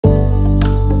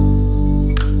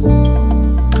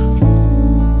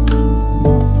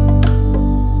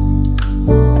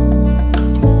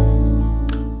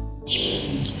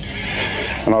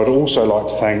would also like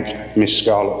to thank Miss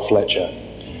Scarlett Fletcher.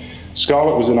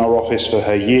 Scarlett was in our office for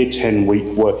her Year 10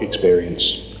 week work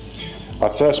experience. I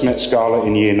first met Scarlett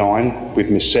in Year 9 with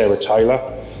Miss Sarah Taylor,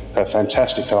 her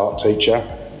fantastic art teacher,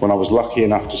 when I was lucky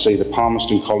enough to see the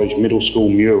Palmerston College Middle School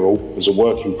mural as a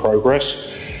work in progress,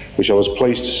 which I was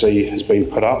pleased to see has been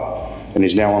put up and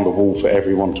is now on the wall for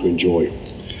everyone to enjoy.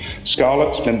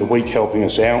 Scarlett spent the week helping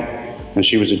us out, and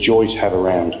she was a joy to have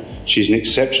around. She's an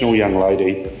exceptional young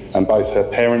lady, and both her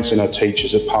parents and her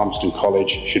teachers at Palmerston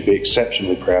College should be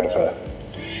exceptionally proud of her.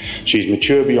 She's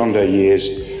mature beyond her years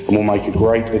and will make a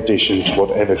great addition to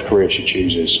whatever career she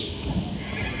chooses.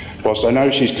 Whilst I know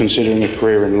she's considering a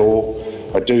career in law,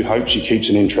 I do hope she keeps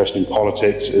an interest in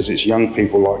politics, as it's young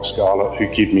people like Scarlett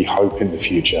who give me hope in the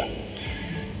future.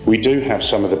 We do have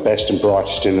some of the best and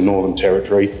brightest in the Northern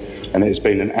Territory, and it has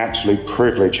been an absolute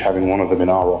privilege having one of them in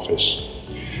our office.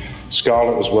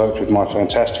 Scarlett has worked with my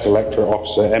fantastic electorate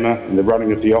officer Emma in the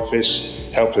running of the office,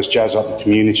 helped us jazz up the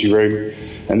community room,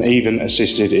 and even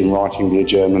assisted in writing the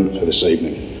adjournment for this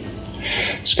evening.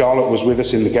 Scarlett was with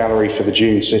us in the gallery for the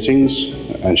June sittings,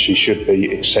 and she should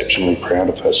be exceptionally proud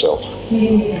of herself.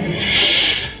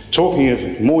 Talking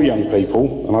of more young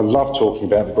people, and I love talking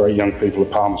about the great young people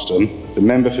of Palmerston, the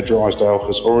member for Drysdale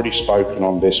has already spoken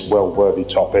on this well-worthy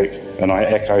topic, and I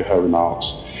echo her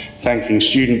remarks, thanking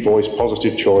Student Voice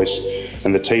Positive Choice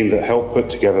and the team that helped put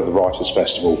together the Writers'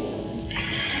 Festival.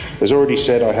 As already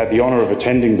said, I had the honour of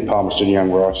attending the Palmerston Young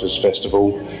Writers'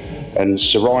 Festival, and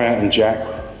Soraya and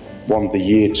Jack won the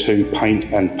Year 2 Paint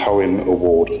and Poem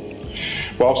Award.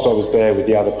 Whilst I was there with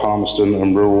the other Palmerston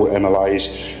and rural MLAs,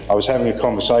 I was having a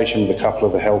conversation with a couple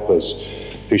of the helpers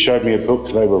who showed me a book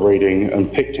they were reading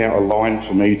and picked out a line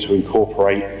for me to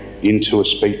incorporate into a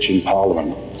speech in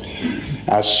Parliament.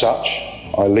 As such,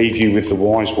 I leave you with the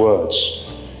wise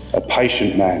words, a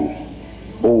patient man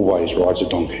always rides a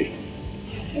donkey.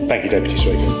 Thank you, Deputy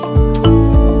Speaker.